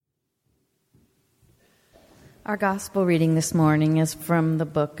Our gospel reading this morning is from the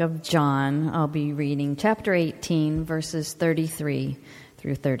book of John. I'll be reading chapter 18, verses 33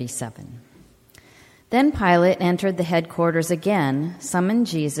 through 37. Then Pilate entered the headquarters again, summoned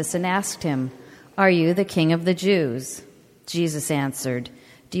Jesus, and asked him, "Are you the king of the Jews?" Jesus answered,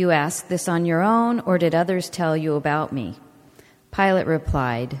 "Do you ask this on your own, or did others tell you about me?" Pilate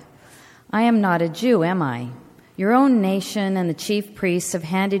replied, "I am not a Jew, am I? Your own nation and the chief priests have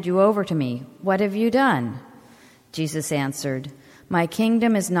handed you over to me. What have you done?" Jesus answered, "My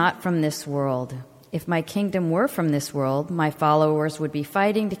kingdom is not from this world. If my kingdom were from this world, my followers would be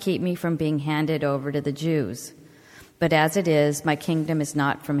fighting to keep me from being handed over to the Jews. But as it is, my kingdom is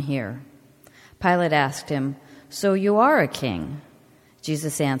not from here." Pilate asked him, "So you are a king?"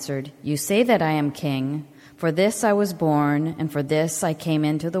 Jesus answered, "You say that I am king. For this I was born, and for this I came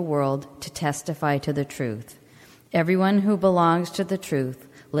into the world, to testify to the truth. Everyone who belongs to the truth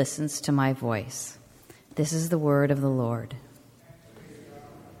listens to my voice." This is the word of the Lord.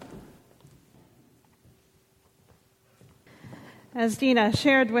 As Dina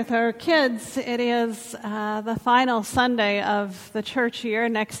shared with her kids, it is the final Sunday of the church year.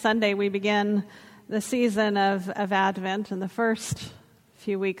 Next Sunday we begin the season of Advent and the first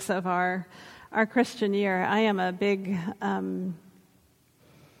few weeks of our Christian year. I am a big,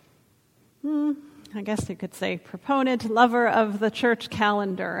 I guess you could say, proponent, lover of the church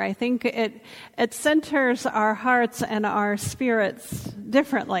calendar. I think it centers our hearts and our spirits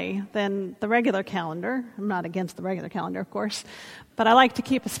differently than the regular calendar. I'm not against the regular calendar, of course, but I like to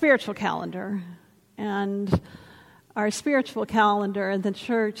keep a spiritual calendar. And our spiritual calendar in the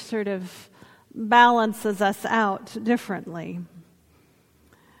church sort of balances us out differently.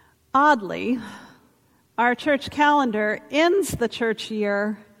 Oddly, our church calendar ends the church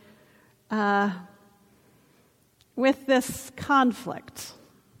year with this conflict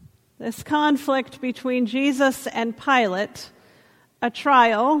between Jesus and Pilate, a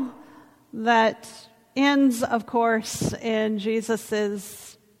trial that ends, of course, in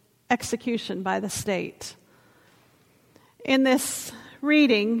Jesus' execution by the state. In this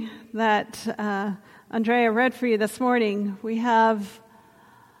reading that Andrea read for you this morning, we have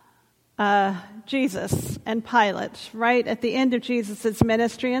Jesus and Pilate right at the end of Jesus'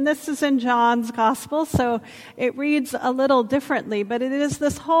 ministry. And this is in John's gospel, so it reads a little differently, but it is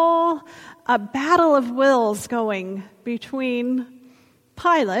this whole battle of wills going between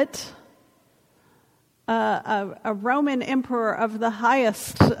Pilate, a Roman emperor of the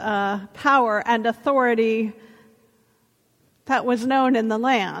highest power and authority that was known in the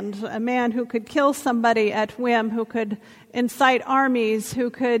land, a man who could kill somebody at whim, who could incite armies,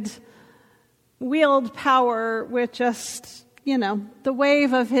 who could wield power with just, the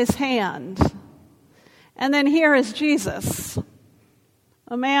wave of his hand. And then here is Jesus,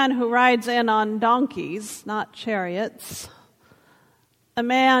 a man who rides in on donkeys, not chariots, a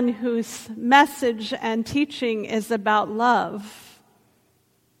man whose message and teaching is about love,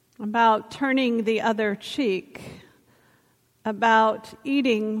 about turning the other cheek, about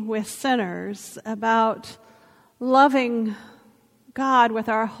eating with sinners, about loving God with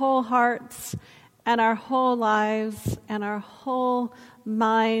our whole hearts and our whole lives and our whole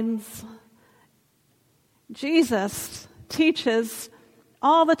minds. Jesus teaches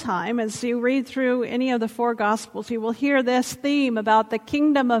all the time. As you read through any of the four Gospels, you will hear this theme about the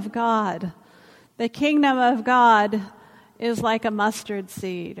kingdom of God. The kingdom of God is like a mustard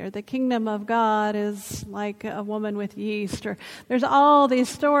seed, or the kingdom of God is like a woman with yeast, or there's all these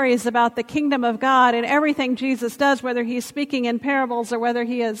stories about the kingdom of God and everything Jesus does, whether he's speaking in parables or whether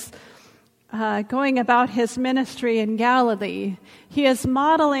he is going about his ministry in Galilee. He is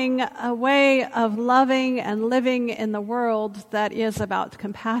modeling a way of loving and living in the world that is about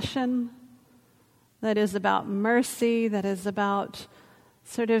compassion, that is about mercy, that is about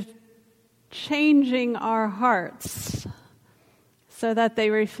sort of changing our hearts so that they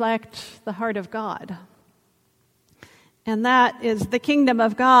reflect the heart of God. And that is the kingdom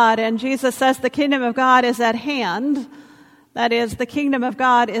of God. And Jesus says the kingdom of God is at hand. That is, the kingdom of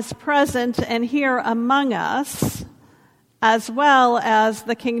God is present and here among us, as well as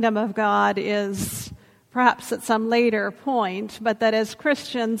the kingdom of God is perhaps at some later point, but that as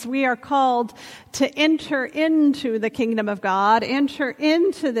Christians we are called to enter into the kingdom of God, enter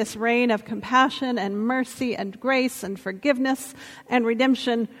into this reign of compassion and mercy and grace and forgiveness and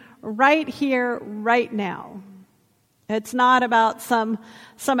redemption right here, right now. It's not about some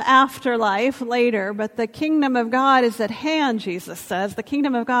afterlife later, but the kingdom of God is at hand, Jesus says. The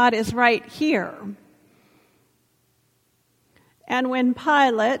kingdom of God is right here. And when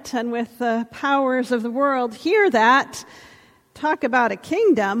Pilate and with the powers of the world hear that, talk about a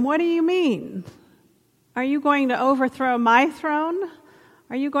kingdom, what do you mean? Are you going to overthrow my throne?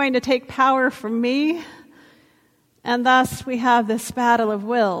 Are you going to take power from me? And thus we have this battle of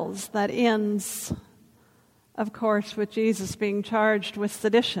wills that ends, of course, with Jesus being charged with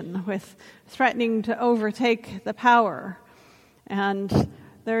sedition, with threatening to overtake the power. And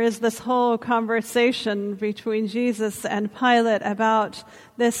there is this whole conversation between Jesus and Pilate about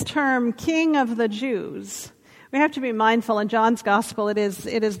this term, King of the Jews. We have to be mindful in John's gospel, it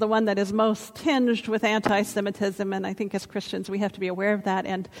is the one that is most tinged with anti-Semitism, and I think as Christians we have to be aware of that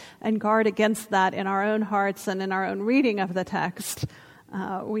and guard against that in our own hearts and in our own reading of the text.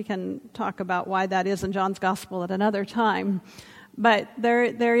 We can talk about why that is in John's gospel at another time. But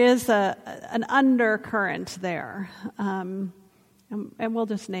there is an undercurrent there. And we'll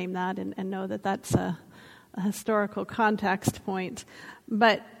just name that and know that that's a historical context point.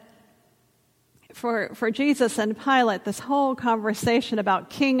 But for Jesus and Pilate, this whole conversation about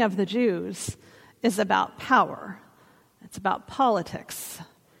King of the Jews is about power. It's about politics.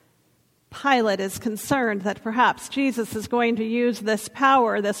 Pilate is concerned that perhaps Jesus is going to use this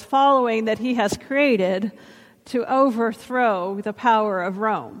power, this following that he has created, to overthrow the power of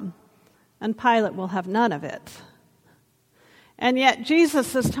Rome. And Pilate will have none of it. And yet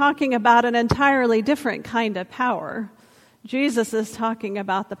Jesus is talking about an entirely different kind of power. Jesus is talking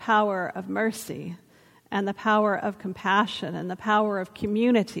about the power of mercy and the power of compassion and the power of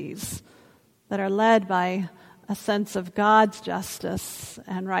communities that are led by a sense of God's justice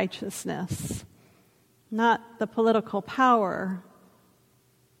and righteousness, not the political power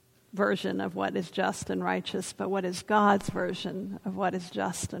version of what is just and righteous, but what is God's version of what is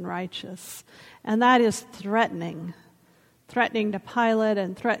just and righteous. And that is threatening to Pilate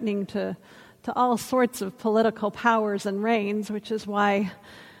and threatening to all sorts of political powers and reigns, which is why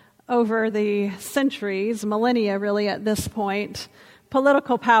over the centuries, millennia really at this point,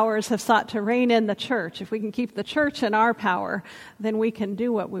 political powers have sought to rein in the church. If we can keep the church in our power, then we can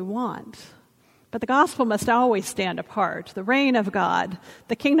do what we want. But the gospel must always stand apart. The reign of God,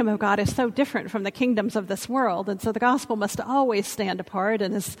 the kingdom of God is so different from the kingdoms of this world, and so the gospel must always stand apart.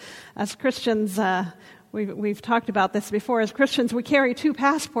 And as Christians, We've talked about this before. As Christians, we carry two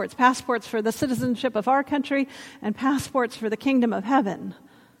passports for the citizenship of our country and passports for the kingdom of heaven.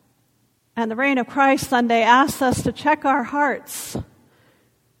 And the Reign of Christ Sunday asks us to check our hearts.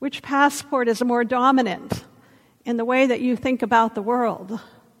 Which passport is more dominant in the way that you think about the world?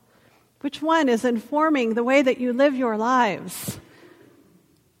 Which one is informing the way that you live your lives?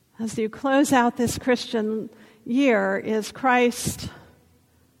 As you close out this Christian year, is Christ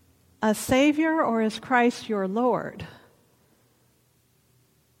a Savior, or is Christ your Lord?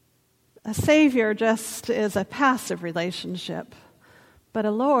 A Savior just is a passive relationship, but a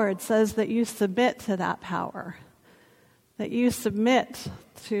Lord says that you submit to that power, that you submit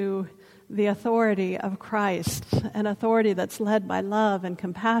to the authority of Christ, an authority that's led by love and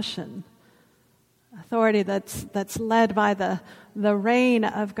compassion, authority that's led by the reign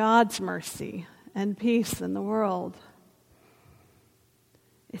of God's mercy and peace in the world.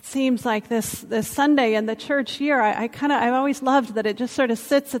 It seems like this Sunday in the church year, I've always loved that it just sort of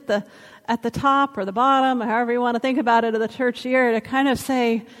sits at the top or the bottom, however you want to think about it, of the church year, to kind of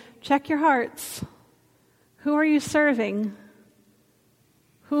say, check your hearts. Who are you serving?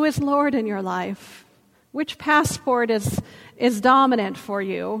 Who is Lord in your life? Which passport is dominant for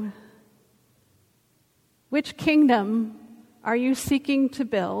you? Which kingdom are you seeking to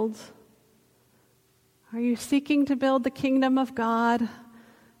build? Are you seeking to build the kingdom of God?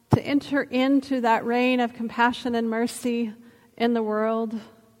 To enter into that reign of compassion and mercy in the world?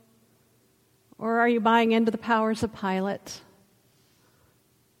 Or are you buying into the powers of Pilate?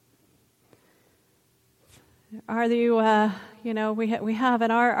 Are you, we have in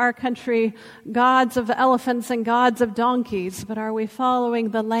our country gods of elephants and gods of donkeys, but are we following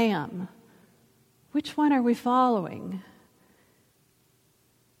the Lamb? Which one are we following?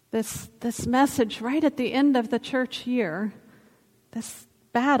 This message right at the end of the church year, this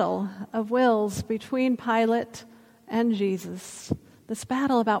battle of wills between Pilate and Jesus, this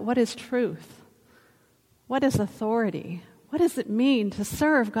battle about what is truth, what is authority, what does it mean to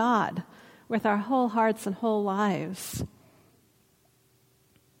serve God with our whole hearts and whole lives,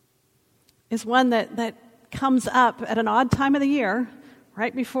 is one that comes up at an odd time of the year,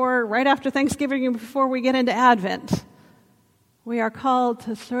 right after Thanksgiving and before we get into Advent. We are called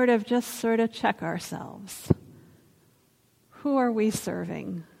to sort of check ourselves. Who are we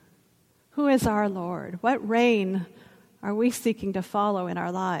serving? Who is our Lord? What reign are we seeking to follow in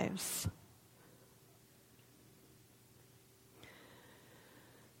our lives?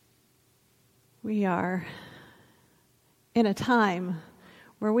 We are in a time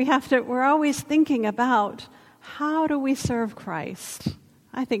where we're always thinking about how do we serve Christ.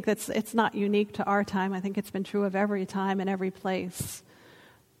 I think it's not unique to our time. I think it's been true of every time and every place.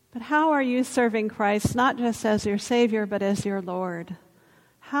 But how are you serving Christ, not just as your Savior, but as your Lord?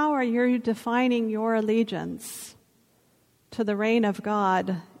 How are you defining your allegiance to the reign of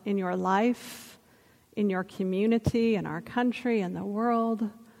God in your life, in your community, in our country, in the world?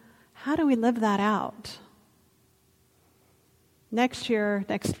 How do we live that out? Next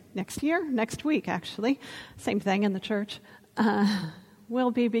week, actually, same thing in the church,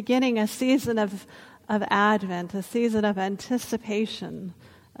 we'll be beginning a season of Advent, a season of anticipation,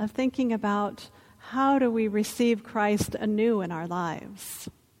 of thinking about how do we receive Christ anew in our lives.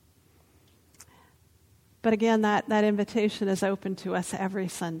 But again, that invitation is open to us every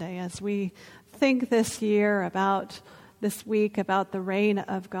Sunday as we think this year this week about the reign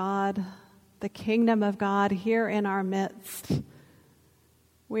of God, the kingdom of God here in our midst.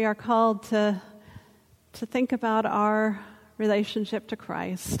 We are called to think about our relationship to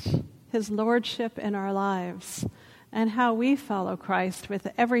Christ, His lordship in our lives, and how we follow Christ with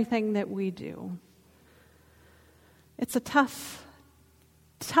everything that we do. It's a tough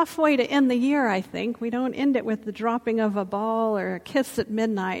way to end the year, I think. We don't end it with the dropping of a ball or a kiss at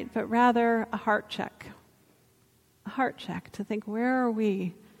midnight, but rather a heart check. A heart check to think, where are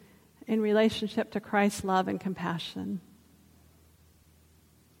we in relationship to Christ's love and compassion?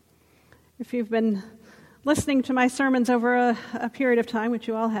 If you've been listening to my sermons over a period of time, which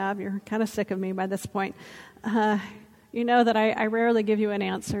you all have, you're kind of sick of me by this point, you know that I rarely give you an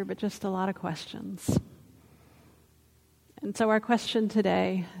answer, but just a lot of questions. And so our question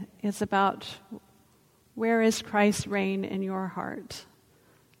today is about, where is Christ's reign in your heart?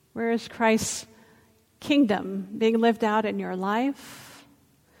 Where is Christ's kingdom being lived out in your life?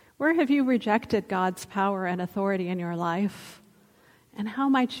 Where have you rejected God's power and authority in your life? And how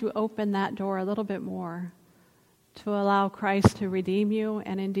might you open that door a little bit more to allow Christ to redeem you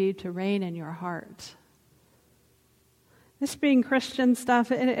and indeed to reign in your heart? This being Christian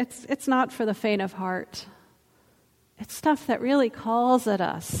stuff, it's not for the faint of heart. It's stuff that really calls at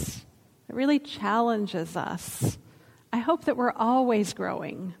us, that really challenges us. I hope that we're always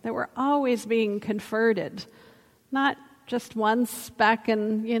growing, that we're always being converted, not just once back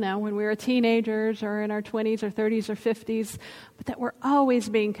in, when we were teenagers or in our 20s or 30s or 50s, but that we're always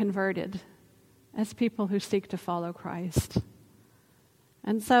being converted as people who seek to follow Christ.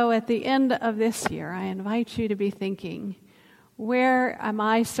 And so at the end of this year, I invite you to be thinking, where am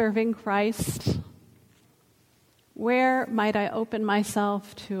I serving Christ? Where might I open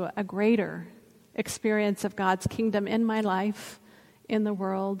myself to a greater experience of God's kingdom in my life, in the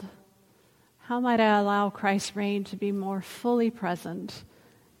world? How might I allow Christ's reign to be more fully present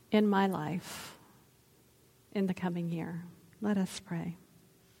in my life in the coming year? Let us pray.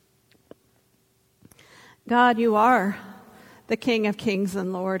 God, you are the King of kings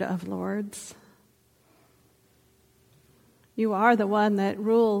and Lord of lords. You are the one that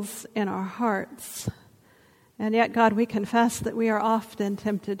rules in our hearts. And yet, God, we confess that we are often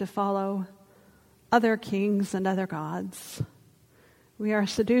tempted to follow other kings and other gods. We are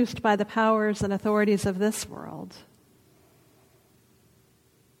seduced by the powers and authorities of this world.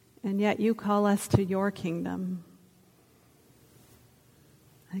 And yet you call us to your kingdom,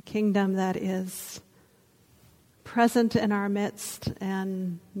 a kingdom that is present in our midst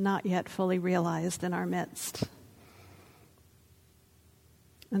and not yet fully realized in our midst.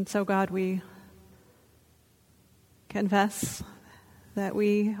 And so, God, we confess that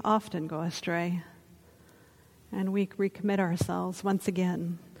we often go astray, and we recommit ourselves once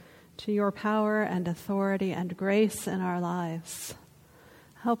again to your power and authority and grace in our lives.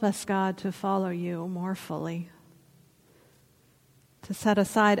 Help us, God, to follow you more fully, to set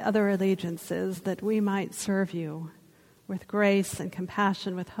aside other allegiances that we might serve you with grace and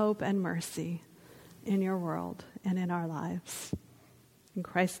compassion, with hope and mercy in your world and in our lives. In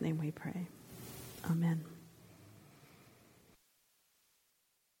Christ's name we pray. Amen.